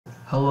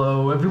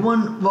Hello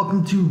everyone,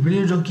 welcome to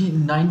VideoJunkie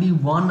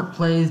 91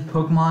 plays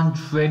Pokemon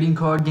Trading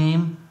Card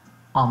Game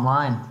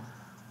online.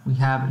 We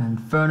have an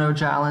Inferno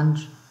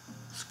Challenge,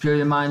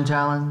 Superior Mind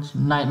Challenge,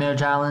 Nightmare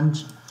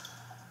Challenge,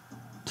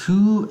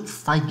 2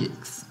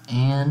 Psychics,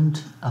 and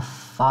a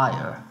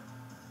Fire.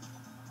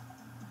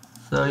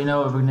 So you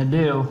know what we're gonna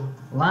do.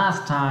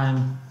 Last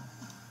time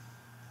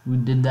we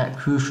did that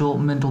crucial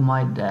Mental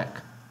Might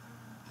deck.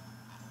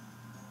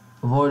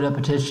 Avoid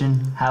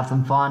repetition, have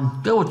some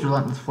fun, go with your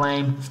Relentless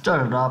Flame,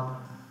 start it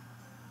up.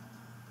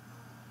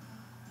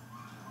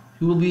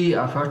 Who will be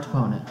our first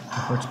opponent?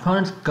 Our first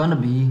opponent's gonna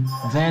be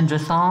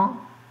Vandressong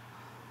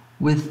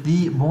with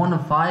the Born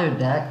of Fire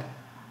deck.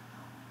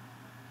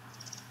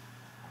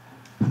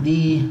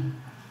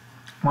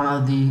 One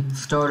of the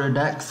starter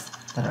decks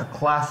that are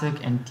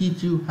classic and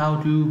teach you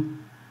how to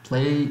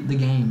play the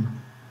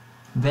game.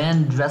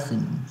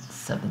 Vandressong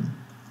 7.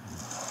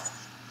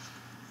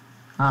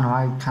 I don't know,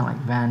 I kind of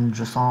like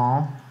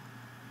Vandressong.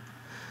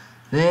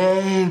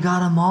 They've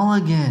got a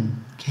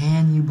mulligan.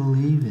 Can you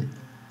believe it?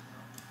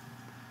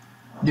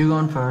 You're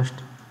going first.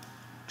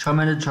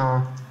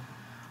 Charmander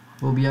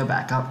will be our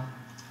backup.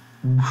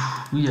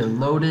 We are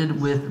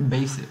loaded with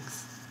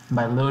basics.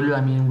 By loaded,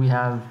 I mean we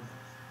have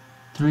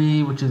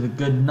 3, which is a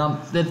good number.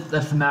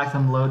 That's the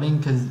maximum loading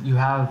because you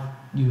have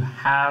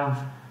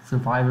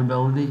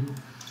survivability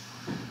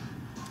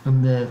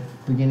from the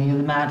beginning of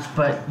the match,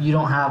 but you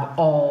don't have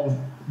all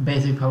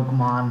basic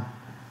Pokemon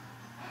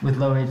with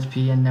low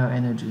HP and no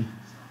energy.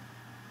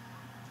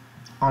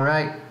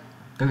 Alright,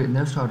 okay,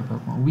 no starter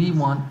Pokemon. We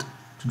want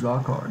to draw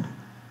a card.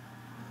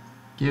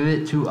 Give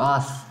it to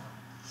us.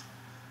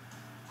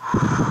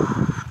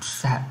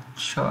 That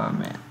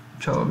Charmeleon.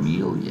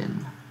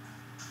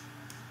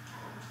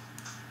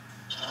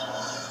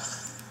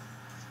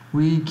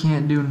 We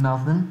can't do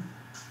nothing.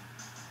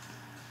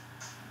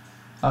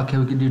 Okay,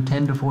 we can do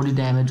 10 to 40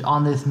 damage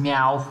on this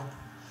Meowth.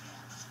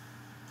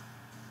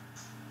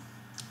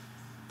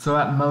 So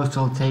at most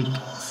it'll take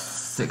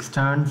 6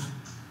 turns,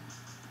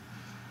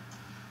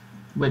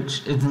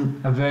 which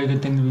isn't a very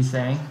good thing to be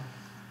saying,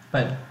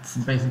 but it's a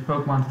basic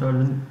Pokemon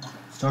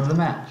start of the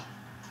match.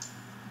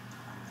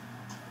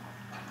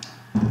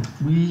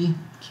 We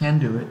can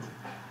do it.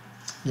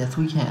 Yes,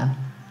 we can.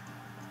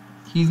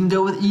 He's gonna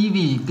go with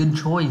Eevee. Good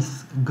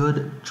choice.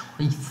 Good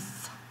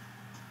choice.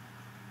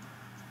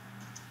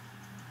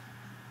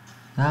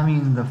 That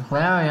means the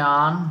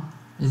Flareon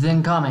is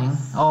incoming.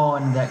 Oh,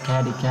 and that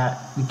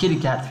the kitty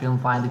cat's feeling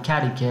fine. The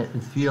catty kit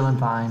is feeling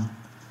fine.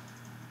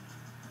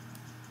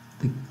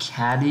 The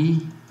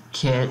catty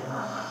kit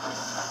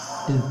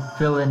is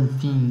feeling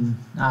fine.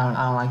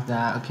 I don't like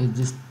that. Okay,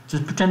 just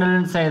pretend I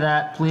didn't say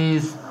that,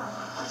 please.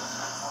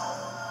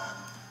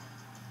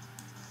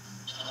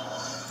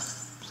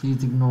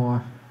 Please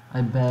ignore.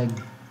 I beg.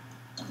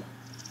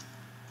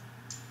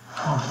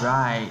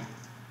 Alright.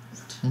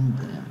 10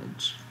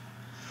 damage.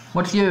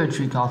 What's your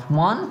retreat cost?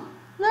 1?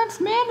 That's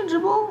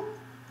manageable.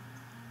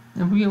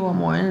 If we get 1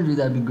 more energy,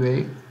 that'd be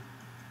great.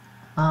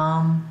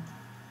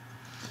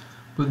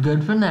 We're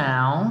good for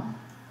now.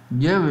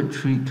 Your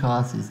retreat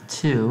cost is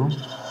 2.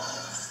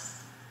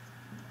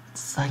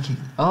 Psychic.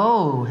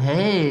 Oh,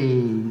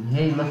 hey,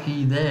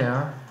 looky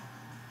there.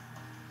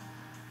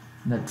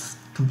 That's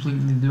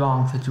completely the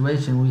wrong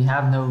situation. We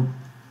have no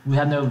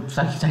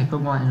psychic type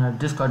Pokemon in our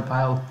discard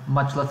pile,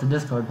 much less a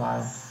discard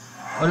pile.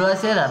 Or did I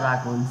say that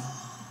backwards?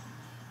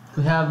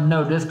 We have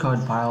no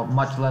discard pile,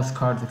 much less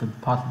cards that could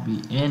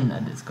possibly be in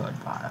a discard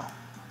pile.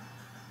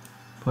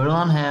 Put it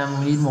on him,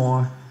 we need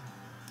more.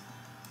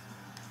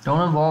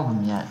 Don't evolve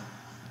him yet.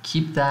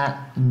 Keep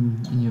that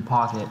in your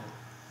pocket.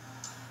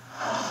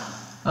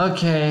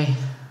 Okay,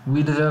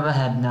 we deserve a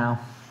head now.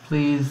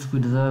 Please, we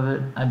deserve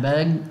it. I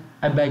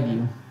beg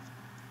you.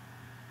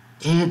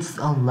 It's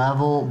a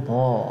level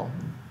ball.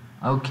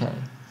 Okay,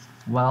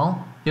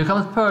 well, here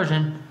comes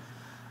Persian.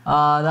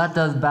 That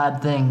does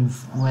bad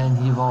things when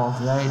he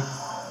evolves, right?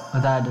 Or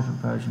that a different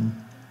Persian.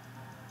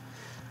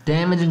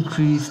 Damage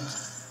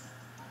increased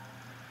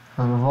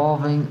from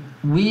evolving.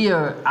 We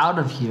are out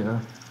of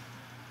here.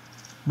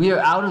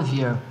 We're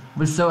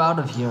so out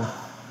of here.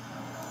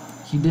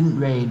 He didn't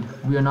raid.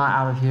 We are not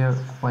out of here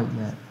quite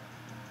yet.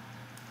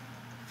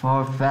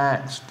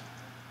 Far-fetched.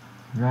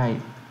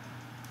 Right.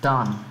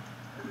 Done.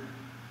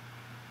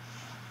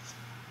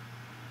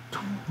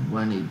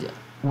 20 damage.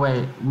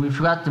 Wait, we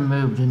forgot to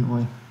move, didn't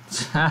we?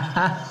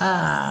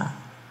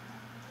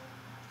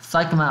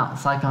 Psych him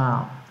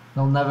out.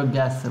 They'll never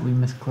guess that we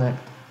misclicked.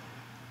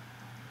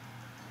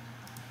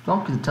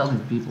 Don't get to tell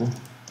these people.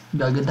 You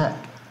got a good deck.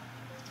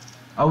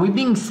 Are we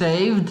being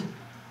saved?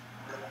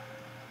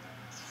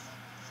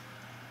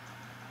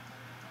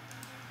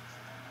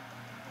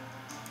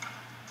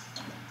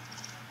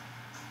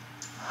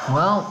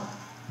 Well,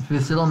 if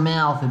this little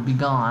mouth it'd be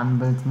gone,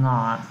 but it's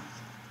not.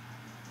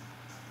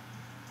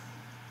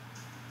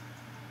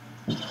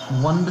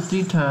 1 to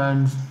 3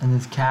 turns, and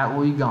this cat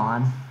will be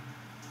gone.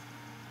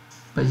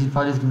 But he's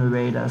probably just gonna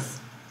raid us.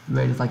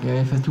 Raid us like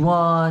Area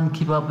 51,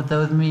 keep up with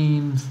those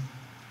memes.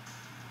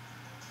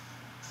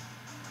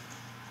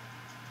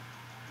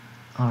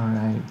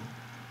 Alright.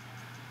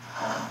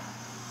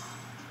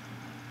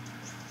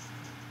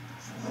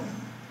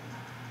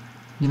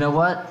 You know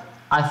what?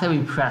 I say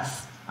we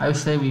press. I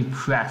say we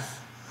press.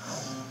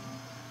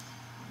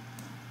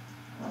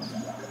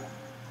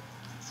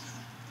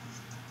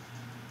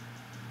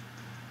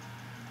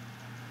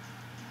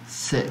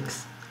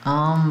 Six. We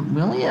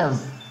only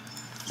have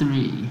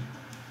 3.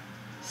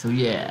 So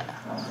yeah.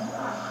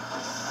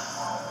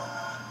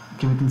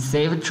 Okay, we can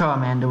save a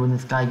Charmander when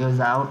this guy goes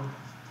out.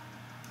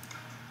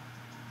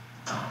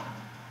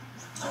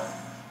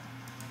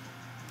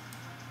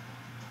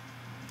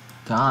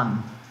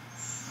 Done.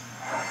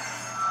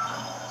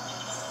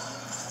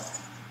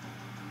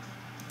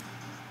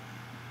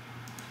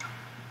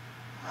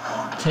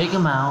 Take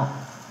him out.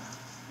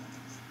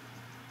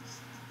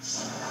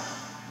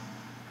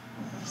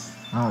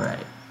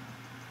 Alright.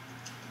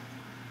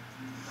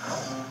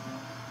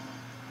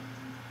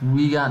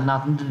 We got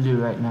nothing to do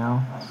right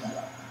now.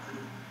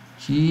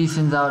 He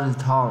sends out his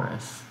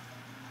Taurus.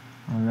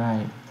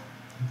 Alright.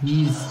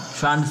 He's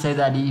trying to save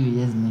that Eevee,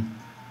 isn't he?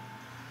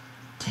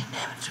 Take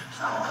damage to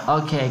himself.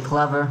 Okay,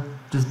 clever.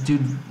 Just do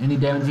any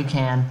damage you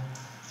can.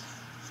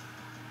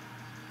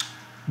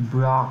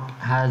 Brock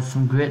has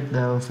some grit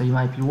though, so you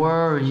might be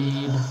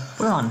worried.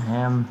 Put on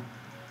him.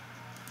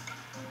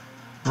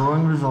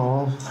 Roaring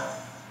Resolve.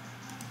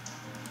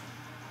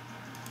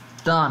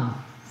 Done.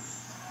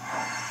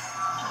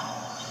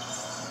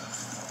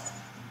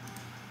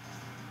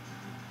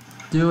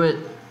 Do it.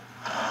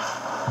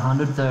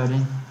 130.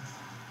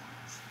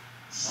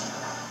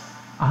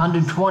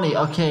 120.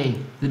 Okay,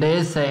 the day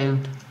is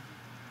saved.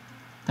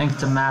 Thanks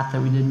to math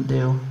that we didn't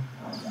do.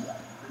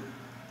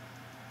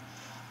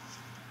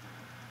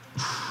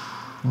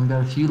 We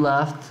got a few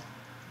left.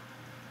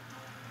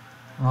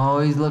 Oh,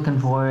 he's looking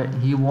for it.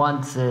 He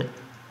wants it.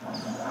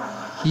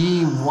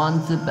 He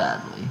wants it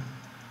badly.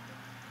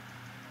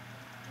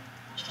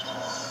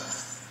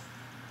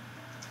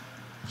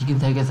 He can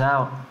take us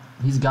out.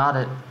 He's got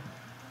it.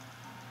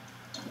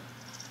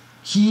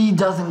 He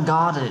doesn't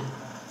got it.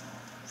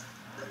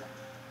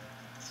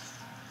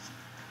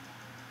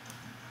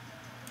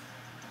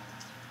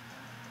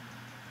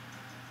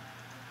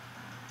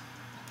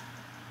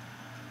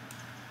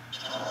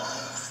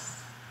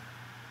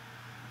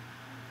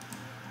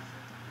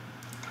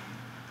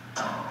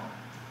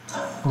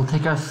 We'll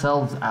take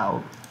ourselves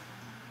out.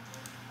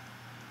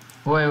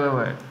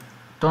 Wait.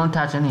 Don't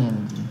attach any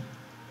energy.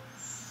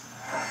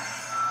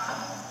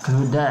 Because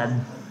we're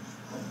dead.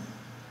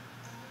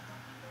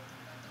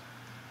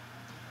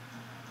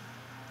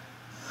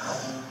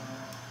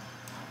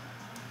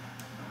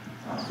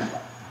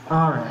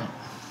 Alright.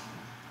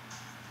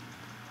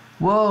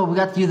 Whoa, we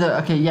got to use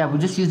our... Okay, yeah, we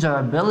just used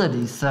our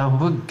abilities, so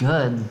we're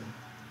good.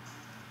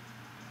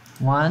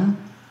 1,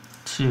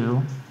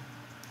 2...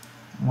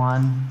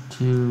 1,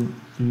 2,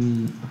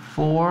 3,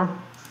 4.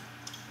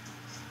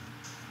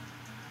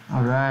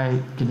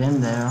 Alright, get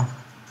in there.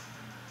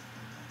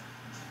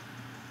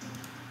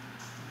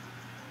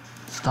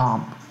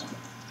 Stomp.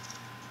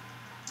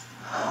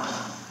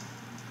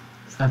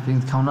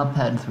 Everything's coming up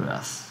head for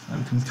us.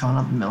 Everything's coming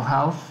up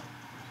Millhouse.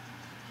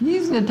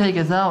 He's gonna take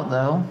us out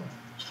though.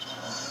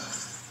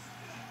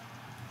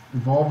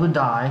 Evolve or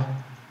die.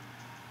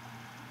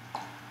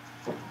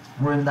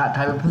 We're in that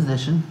type of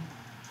position.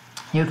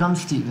 Here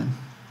comes Steven.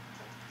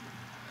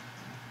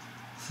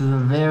 This is a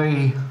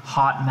very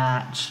hot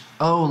match.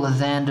 Oh,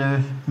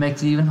 Lysander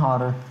makes it even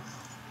hotter.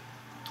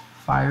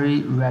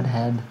 Fiery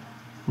Redhead.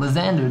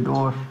 Lysander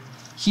Dwarf.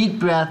 Heat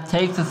Breath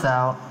takes us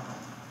out.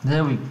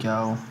 There we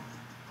go.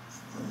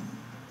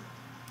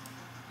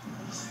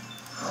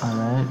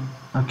 Alright.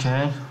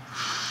 Okay.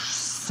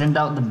 Send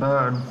out the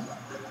bird.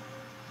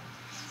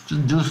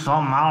 Just do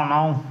something, I don't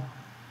know.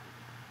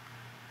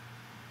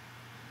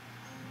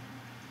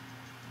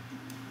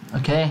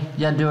 Okay,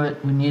 yeah, do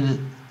it. We need it.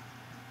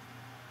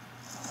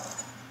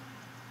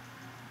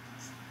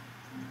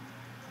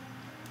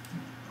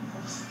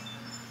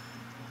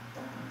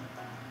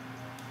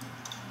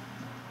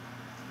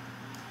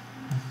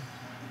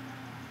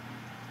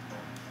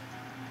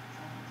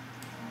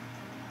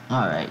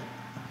 Alright.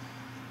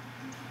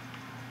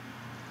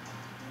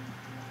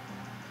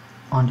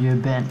 Onto your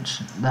bench.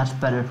 That's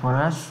better for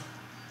us.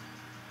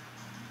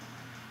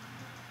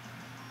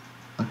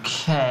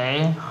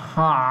 Okay.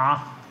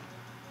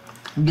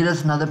 Get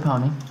us another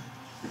pony.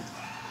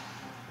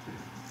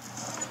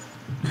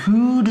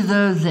 Who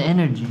deserves the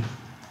energy?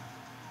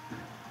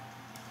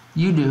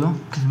 You do,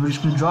 because we're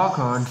just gonna draw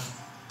cards.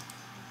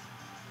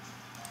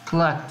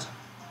 Collect.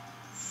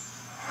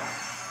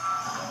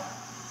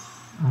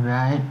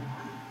 Alright.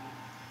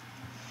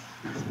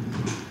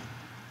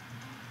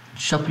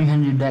 Shuffle your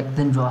hand in your deck,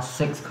 then draw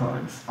 6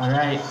 cards.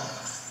 Alright.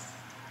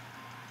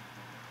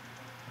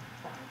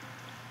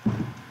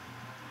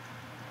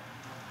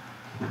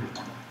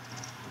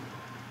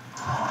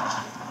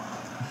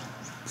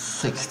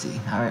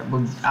 Alright,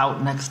 we're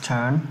out next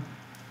turn.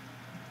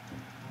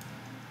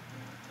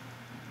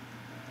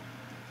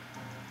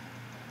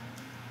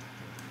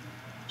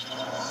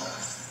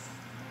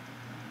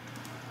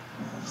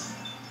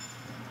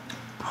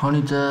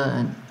 Ponyta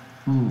and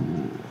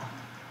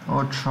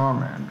or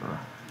Charmander.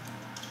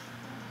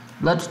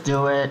 Let's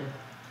do it.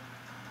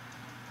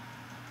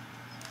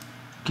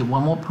 Get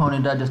one more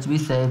Ponyta just to be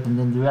safe, and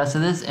then the rest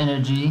of this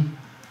energy.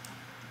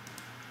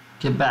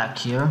 Get back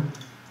here.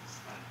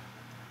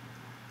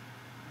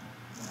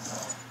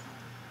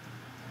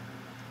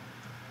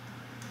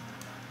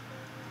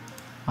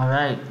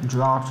 Alright,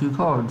 draw 2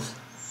 cards.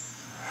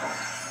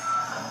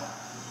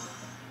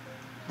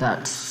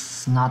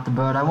 That's not the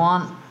bird I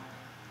want.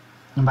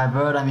 And by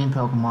bird I mean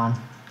Pokemon,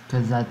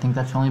 because I think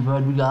that's the only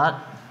bird we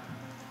got.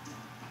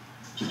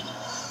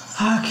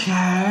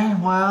 Okay,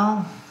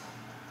 well,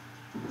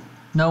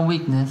 no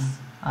weakness.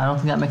 I don't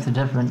think that makes a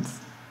difference.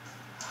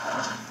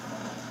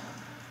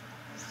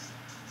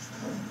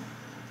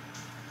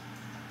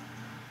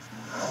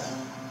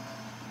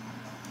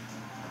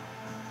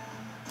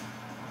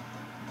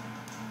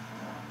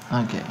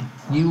 Okay,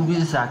 you will be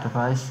the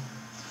sacrifice.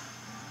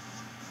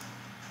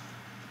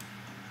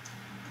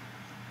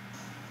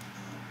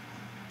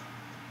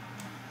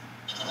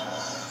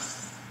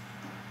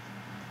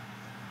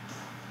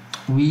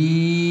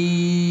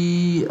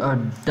 We are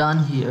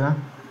done here.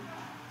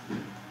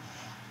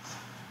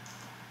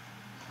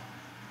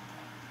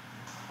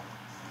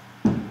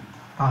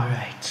 All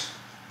right.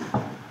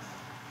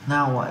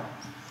 Now what?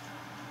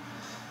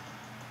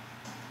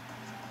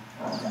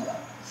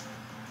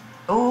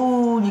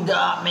 Oh, you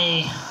got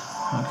me.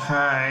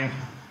 Okay.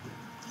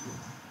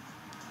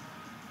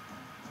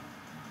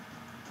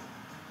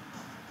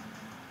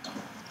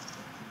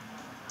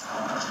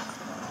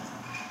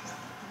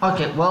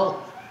 Okay,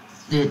 well,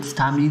 it's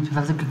time to use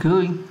Professor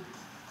Kukui.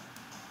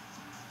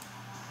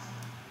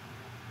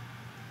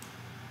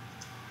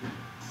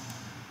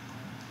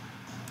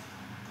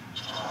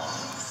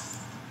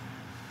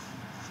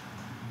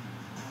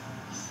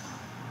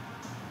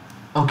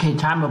 Okay,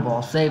 Timer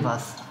Ball, save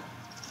us.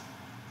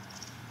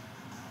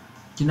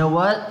 You know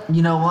what?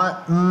 You know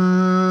what?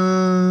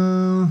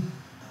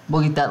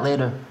 We'll get that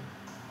later.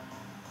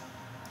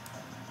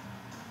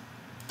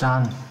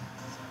 Done.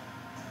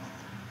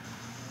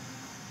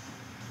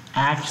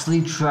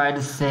 Actually try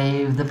to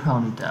save the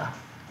Ponyta.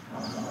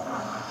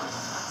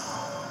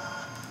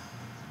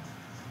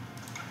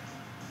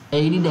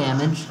 $80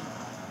 damage.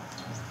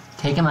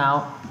 Take him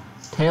out.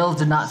 Tails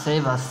did not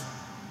save us.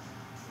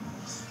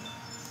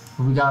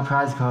 But we got a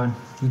prize card.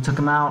 We took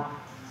him out.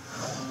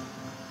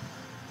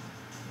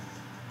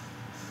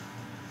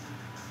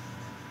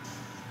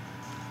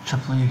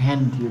 Shuffle your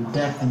hand into your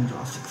deck and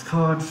draw 6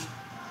 cards.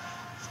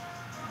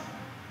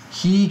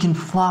 He can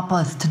flop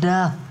us to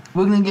death.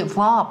 We're gonna get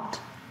flopped.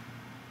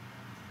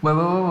 Wait.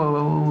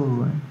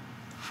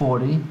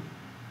 40.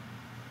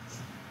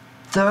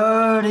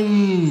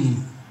 30.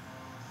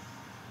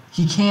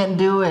 He can't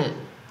do it.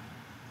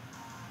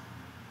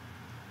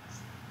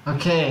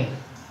 Okay.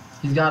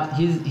 He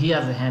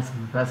has a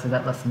handsome professor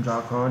that lets him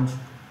draw cards.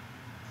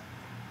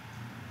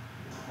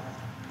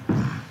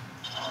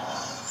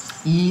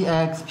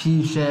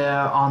 EXP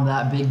share on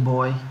that big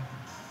boy.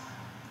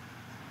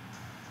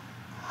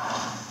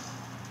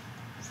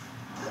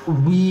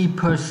 We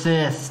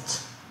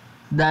persist.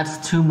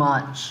 That's too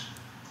much.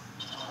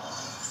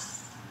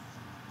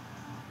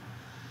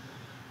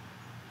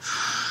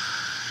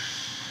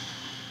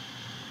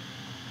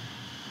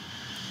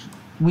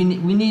 We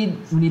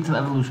need some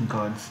evolution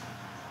cards.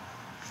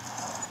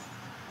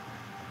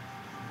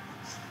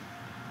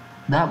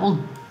 That will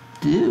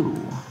do.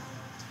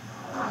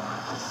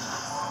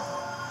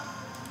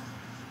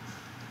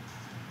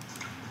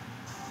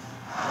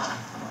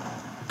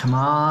 Come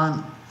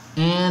on.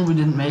 And we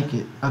didn't make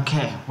it.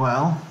 Okay,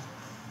 well.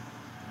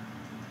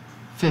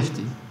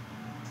 50.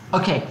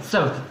 Okay,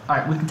 so,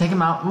 alright, we can take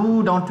him out.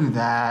 Ooh, don't do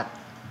that.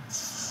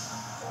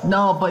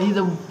 No, but he's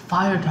a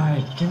fire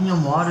type. Giving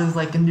him water is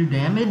like gonna do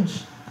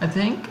damage, I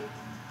think.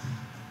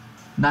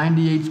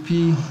 90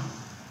 HP.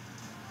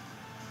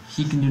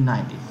 He can do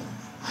 90.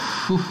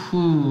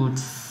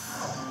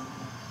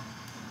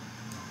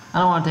 I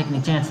don't want to take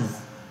any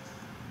chances.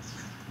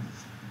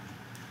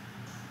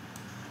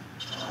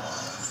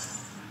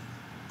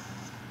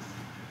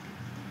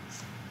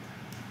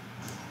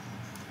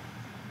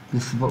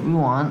 This is what we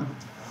want.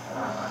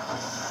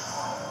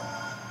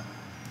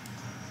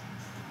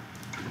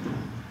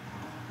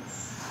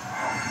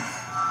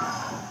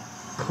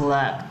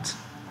 Collect.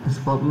 This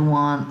is what we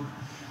want.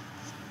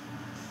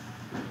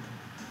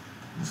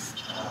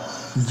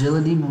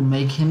 Agility will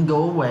make him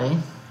go away.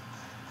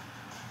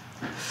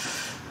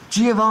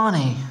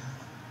 Giovanni.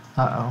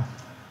 Uh-oh.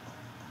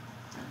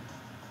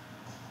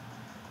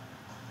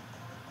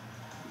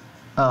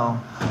 Oh.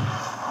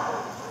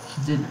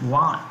 He did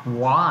what?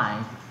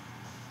 Why?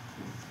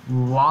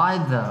 Why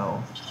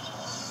though?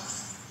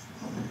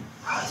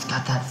 Oh, he's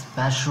got that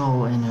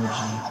special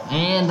energy.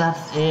 And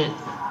that's it.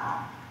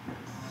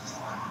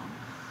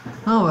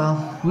 Oh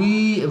well.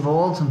 We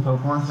evolved some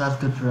Pokemon, so that's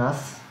good for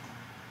us.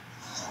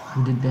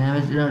 We did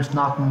damage. You know, it's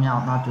knocking me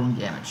out, not doing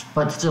damage.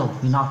 But still,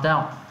 we knocked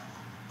out.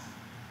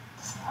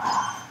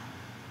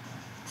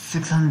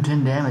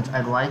 610 damage.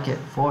 I like it.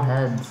 4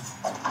 heads.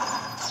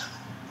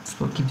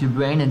 what keeps your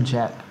brain in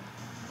check.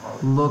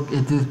 Look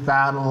at this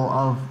battle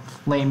of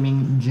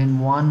flaming Gen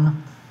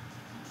 1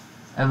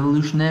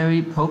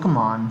 evolutionary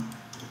Pokemon.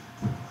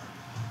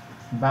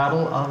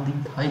 Battle of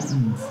the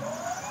Titans.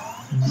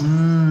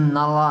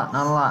 Not a lot,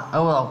 not a lot.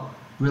 Oh well,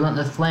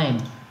 Relentless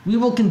Flame. We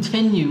will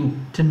continue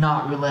to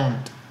not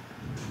relent.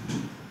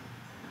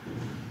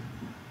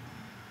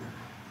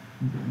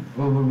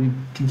 Or will we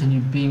continue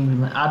being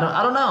relent? I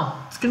don't know.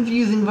 It's a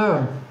confusing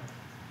verb.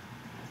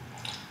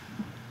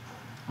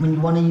 When you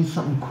want to use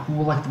something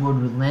cool like the word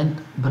relent,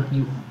 but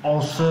you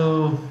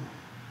also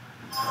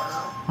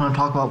want to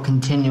talk about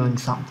continuing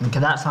something,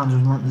 because that sounds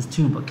relentless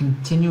too, but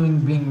continuing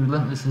being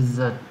relentless is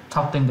a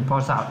tough thing to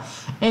parse out.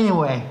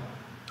 Anyway,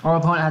 our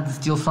opponent has the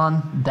Steel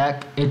Sun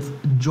deck. It's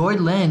Joy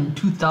Lynn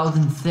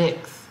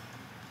 2006.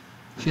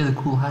 She has a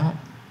cool hat.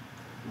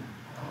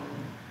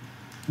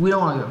 We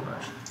don't want to go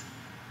first.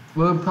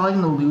 We're probably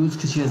going to lose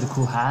because she has a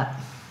cool hat.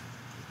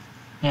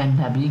 And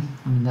Nebby.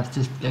 I mean, that's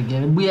just a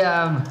given. We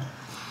have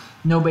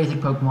no basic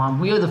Pokemon.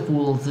 We are the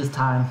fools this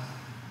time.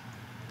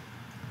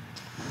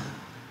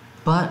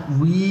 But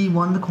we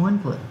won the coin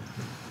flip.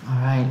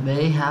 Alright,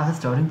 they have a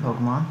starting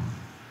Pokemon.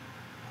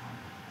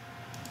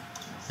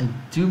 I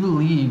do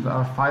believe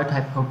our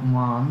Fire-type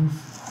Pokemons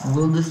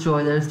will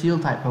destroy their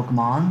Steel-type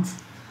Pokemons.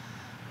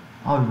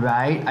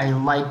 Alright, I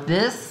like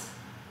this.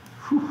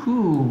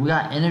 Woohoo, we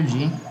got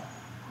energy.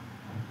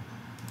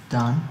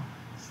 Done.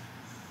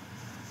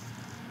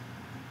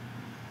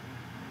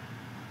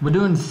 We're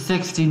doing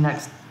 60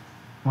 next...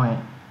 Wait.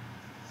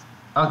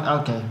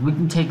 Okay, we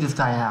can take this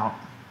guy out.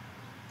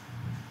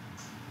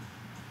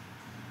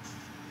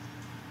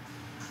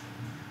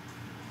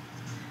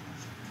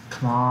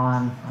 Come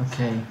on.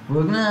 Okay,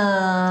 we're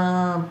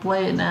gonna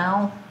play it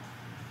now.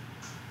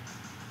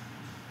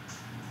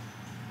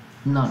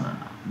 No.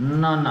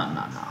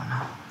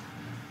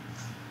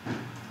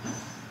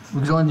 We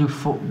could only do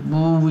 4.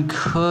 Well, we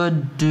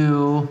could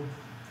do...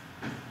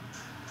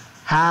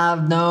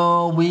 Have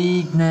no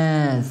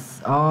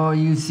weakness. Oh,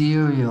 you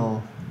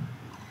cereal.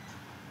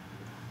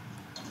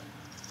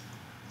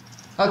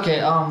 Okay,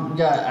 we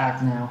gotta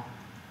act now.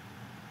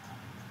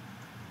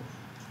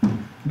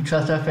 We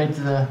trust our fate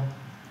to the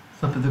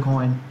flip of the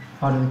coin,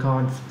 part of the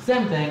cards.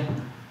 Same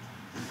thing.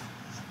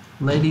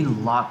 Lady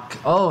Luck.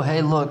 Oh,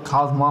 hey, look,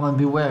 Cosmoma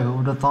Beware. Who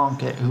would have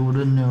thunk it? Who would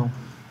have knew?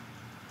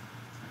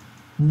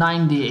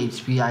 90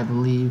 HP, I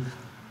believe.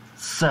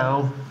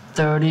 So,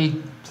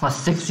 30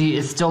 plus 60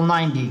 is still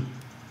 90.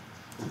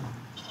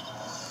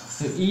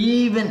 So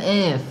even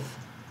if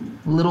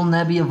Little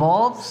Nebby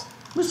evolves,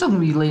 we're still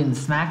going to be late in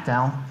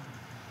SmackDown.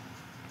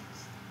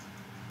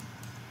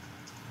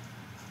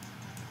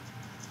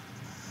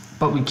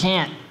 But we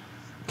can't,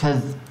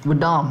 because we're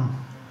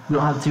dumb. We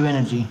don't have 2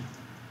 energy.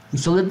 We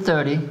still did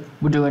 30.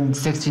 We're doing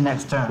 60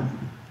 next turn.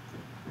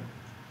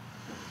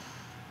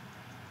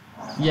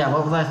 Yeah,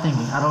 what was I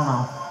thinking? I don't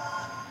know.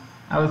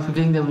 I was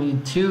thinking that we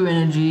need 2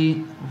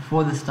 energy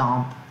for the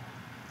stomp.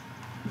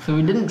 So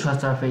we didn't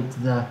trust our fate to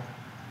the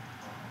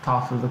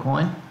toss of the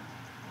coin.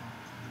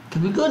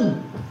 Because we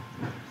couldn't.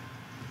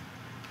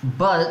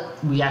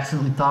 But we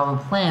accidentally thought of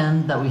a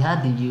plan that we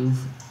had to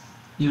use,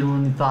 even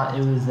when we thought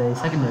it was a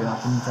secondary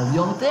option. That's the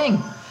only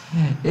thing.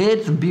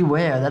 It's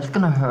Beware. That's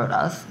going to hurt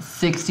us.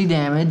 60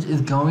 damage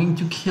is going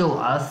to kill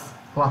us.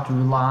 We'll have to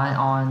rely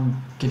on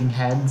getting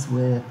heads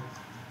with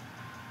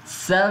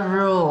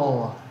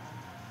several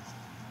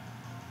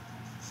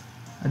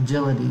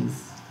agilities.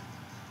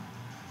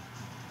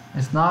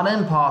 It's not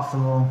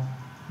impossible,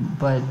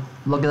 but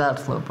look at that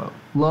Slowpoke.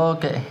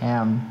 Look at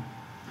him.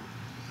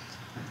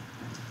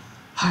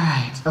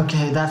 Alright,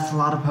 okay, that's a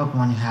lot of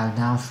Pokemon you have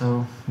now,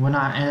 so we're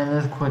not ending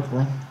this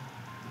quickly.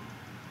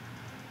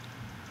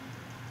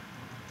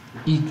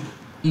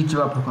 Each of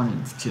our Pokemon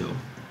needs 2.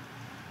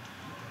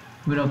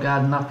 We don't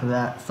got enough for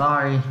that.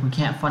 Sorry, we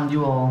can't fund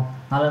you all.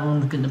 Not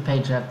everyone's getting a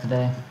paycheck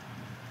today.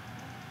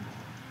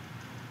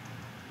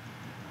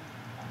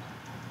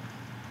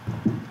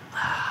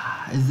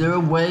 Is there a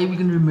way we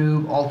can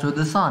remove Alter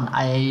the Sun?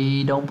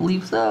 I don't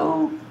believe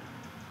so.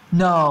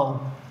 No.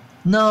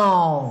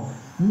 No.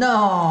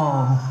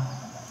 No.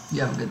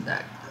 You have a good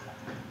deck.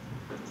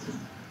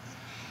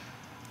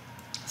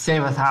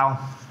 Save us, Hal.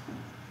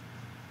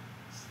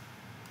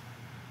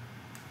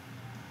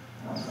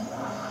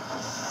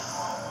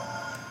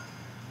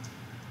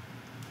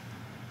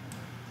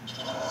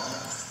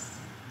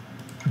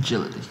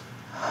 Agility.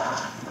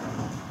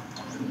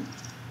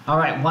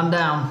 Alright, 1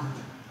 down.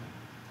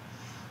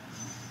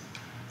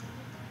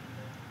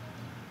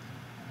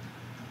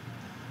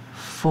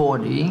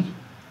 $40.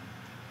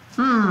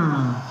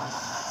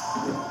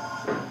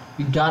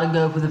 You gotta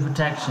go for the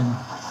protection.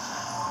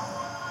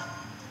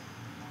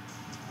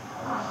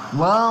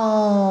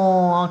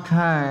 Well,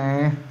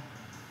 okay.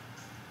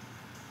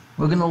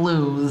 We're gonna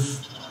lose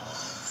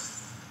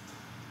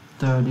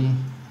 30.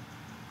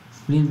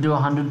 We need to do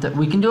 100.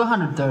 We can do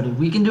 130.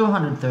 We can do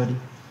 130.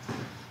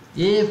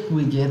 If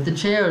we get the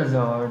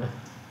Charizard.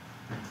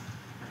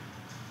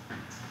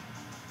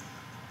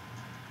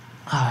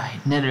 Alright,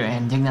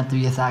 Nidoran, taking that to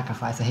be a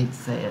sacrifice. I hate to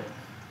say it.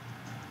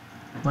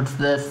 What's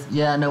this?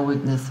 Yeah, no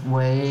weakness.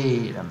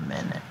 Wait a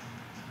minute.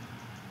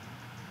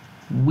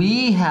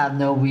 We have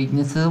no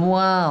weakness as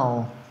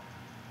well.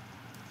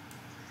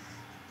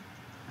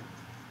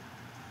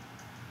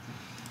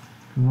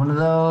 One of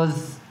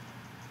those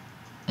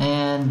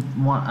and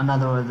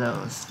another of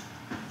those.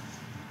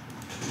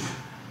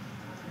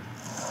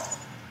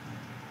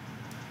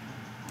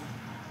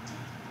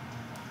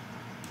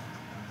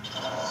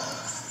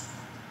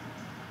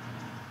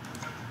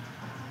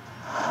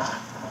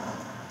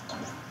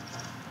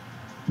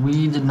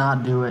 We did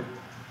not do it.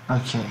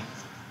 Okay.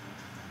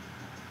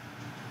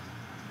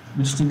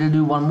 We just need to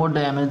do one more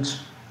damage.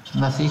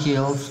 Unless he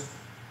heals.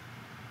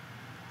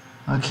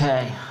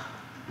 Okay.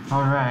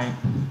 Alright.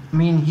 I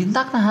mean, he's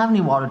not gonna have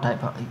any water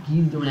type.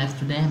 He's doing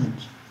extra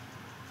damage.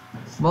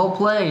 Well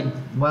played.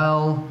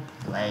 Well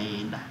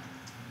played.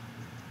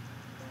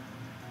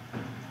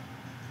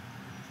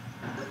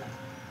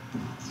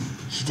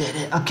 He did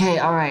it.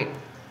 Okay, alright.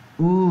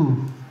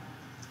 Ooh.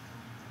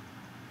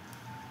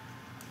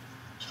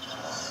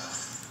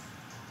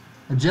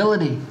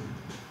 Agility.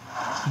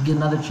 You get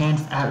another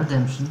chance at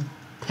redemption.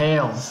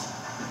 Tails.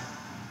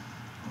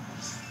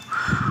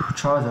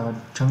 Charizard.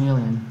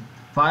 Charmeleon.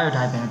 Fire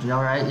type energy.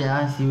 Alright,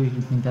 yeah, I see where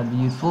you think that'd be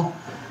useful.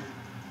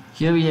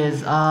 Here he is.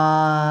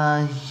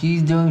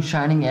 He's doing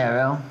Shining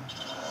Arrow.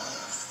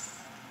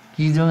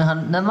 He's doing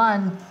never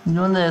mind. He's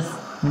doing this.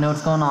 We know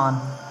what's going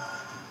on.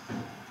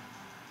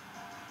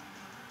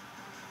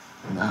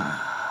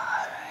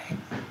 Alright.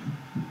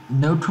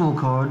 No tool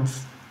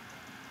cards.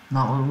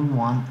 Not what we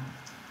want.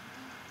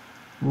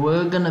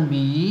 We're gonna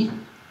be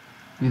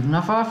using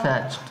a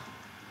Farfetch'd.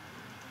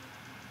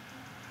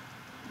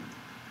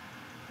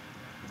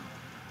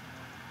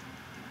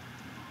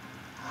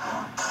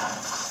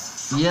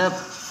 Yep.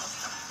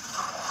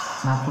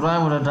 That's what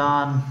I would have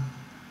done.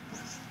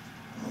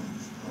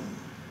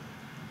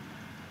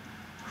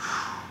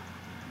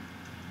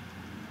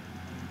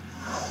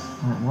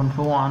 Right, 1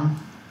 for 1.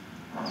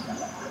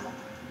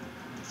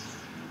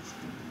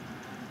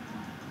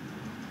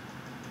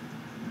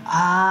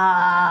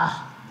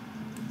 Ah!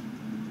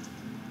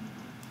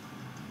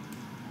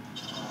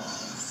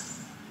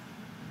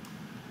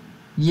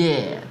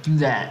 Yeah, do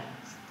that.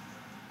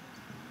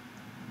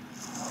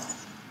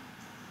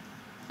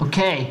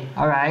 Okay,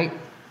 alright.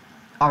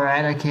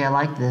 Alright, okay, I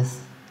like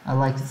this. I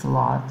like this a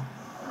lot.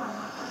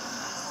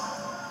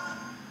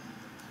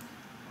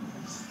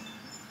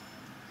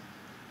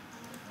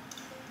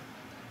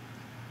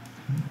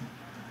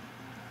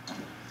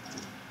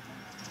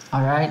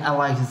 Alright, I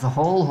like this a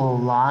whole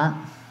lot.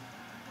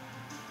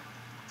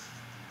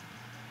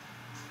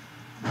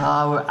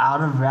 We're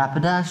out of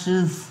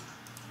Rapidashes.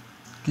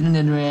 Get a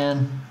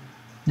Nidorina,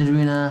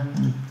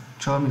 and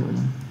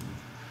Charmeleon.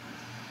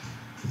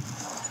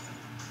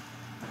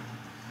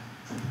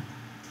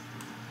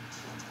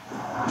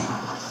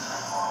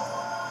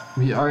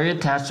 We already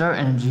attached our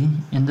energy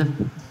in the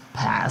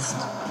past.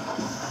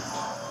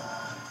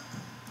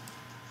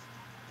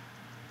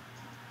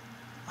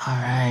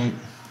 Alright.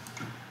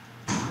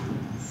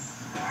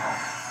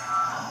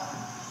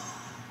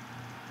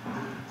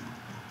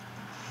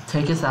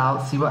 Take us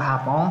out, see what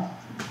happens.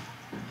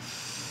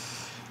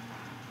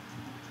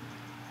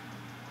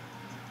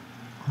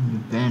 On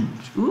your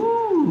bench.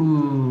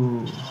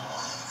 Ooh.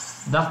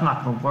 That's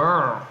not gonna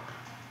work.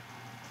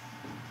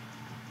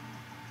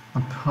 A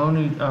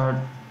pony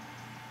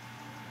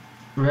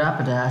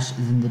Rapidash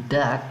is in the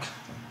deck.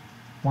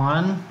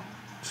 1,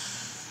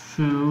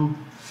 2,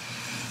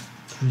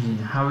 3.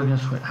 How are we gonna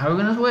switch? How are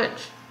we gonna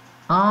switch?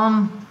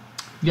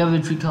 You have a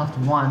retreat cost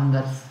 1.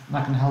 That's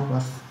not gonna help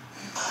us.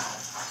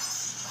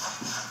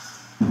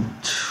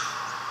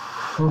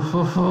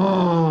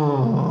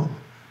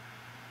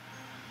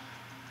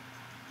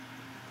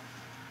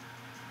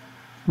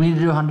 We need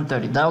to do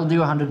 130. That'll do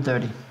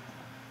 130.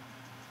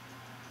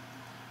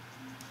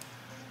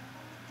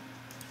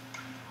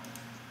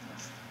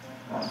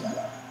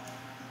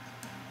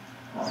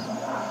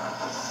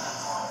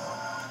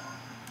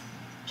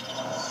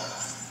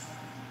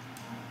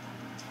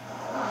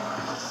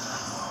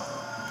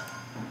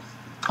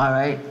 All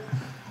right.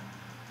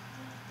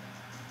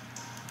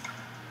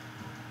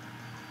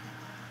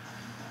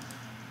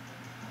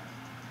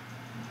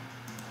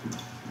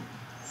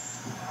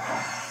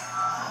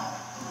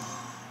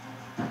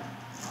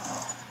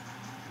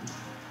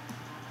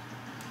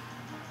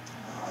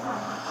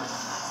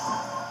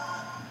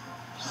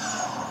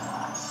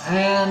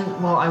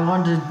 And, well, I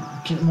wanted to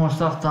get more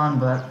stuff done,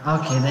 but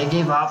okay, they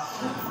gave up.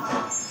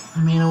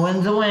 I mean, a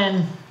win's a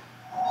win.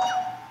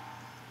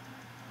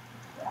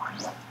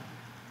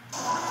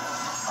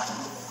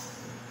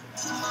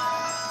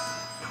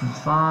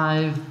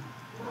 Five.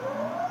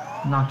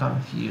 Knocked out a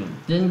few.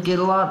 Didn't get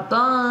a lot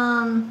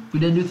done. We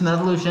did do some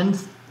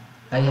evolutions.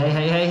 Hey, hey,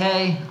 hey, hey,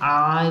 hey.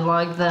 I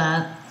like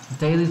that.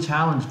 Daily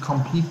challenge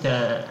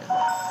completed.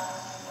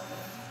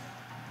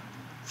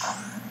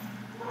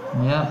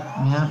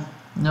 Yep.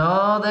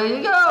 No, there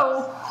you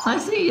go. I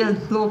see your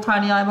little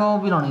tiny eyeball.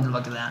 We don't need to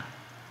look at that.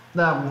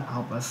 That won't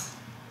help us.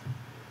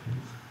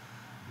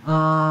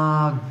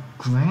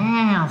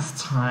 grass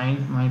type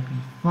might be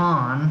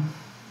fun.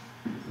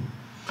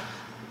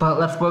 But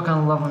let's work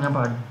on leveling up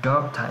our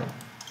dark type.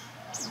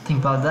 Think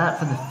about that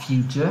for the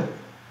future.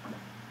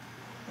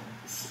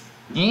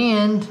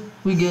 And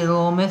we get a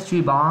little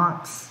mystery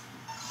box.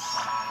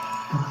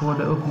 Look forward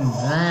to opening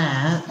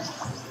that.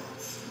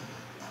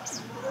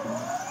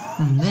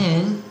 And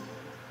then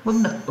we're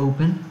gonna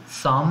open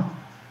some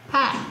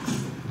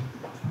packs.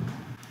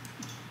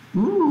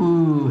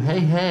 Ooh,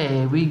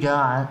 hey, we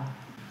got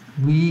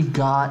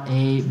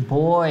a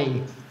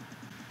boy.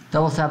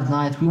 Double Sap's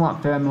nice. We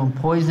want Pheromone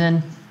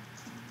Poison.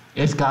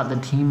 It's got the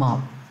team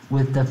up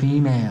with the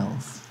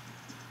females.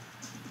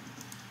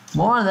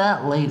 More of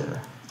that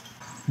later.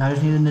 Now I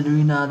just need an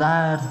arena.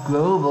 That's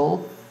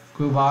Grovel.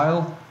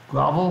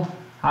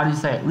 How do you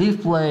say it?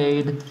 Leaf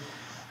Blade.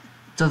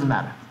 Doesn't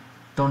matter.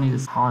 Don't need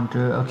this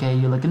Haunter. Okay,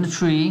 you're like in the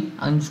tree.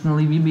 I'm just gonna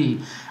leave you be.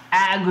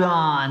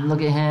 Aggron,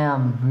 look at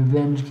him.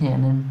 Revenge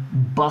Cannon.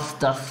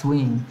 Buster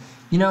Swing.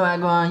 You know,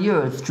 Aggron,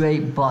 you're a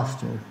straight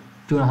buster.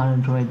 Doing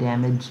 120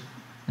 damage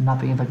and not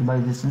being affected by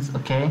resistance.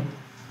 Okay.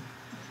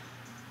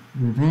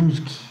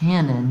 Revenge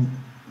Cannon.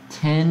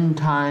 10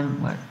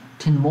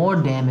 more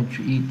damage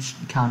for each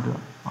counter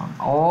on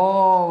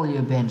all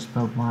your bench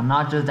Pokemon,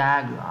 not just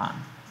Aggron.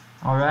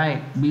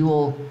 Alright, we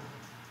will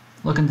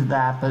look into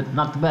that, but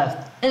not the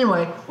best.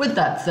 Anyway, with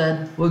that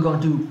said, we're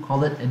going to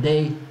call it a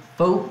day,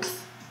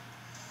 folks.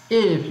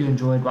 If you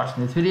enjoyed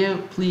watching this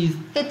video, please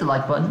hit the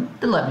like button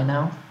to let me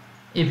know.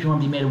 If you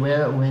want to be made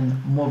aware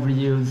when more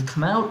videos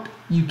come out,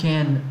 you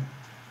can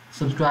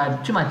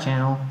subscribe to my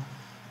channel.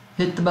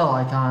 Hit the bell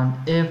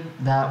icon if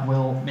that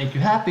will make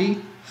you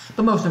happy.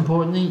 But most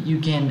importantly, you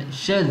can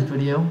share this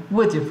video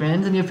with your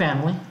friends and your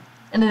family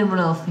and anyone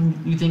else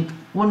you think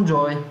will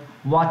enjoy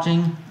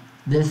watching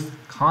this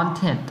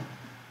content.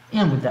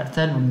 And with that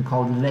said, we're going to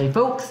call it a day,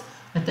 folks.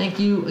 I thank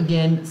you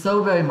again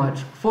so very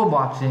much for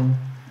watching.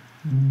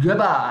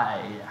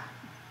 Goodbye.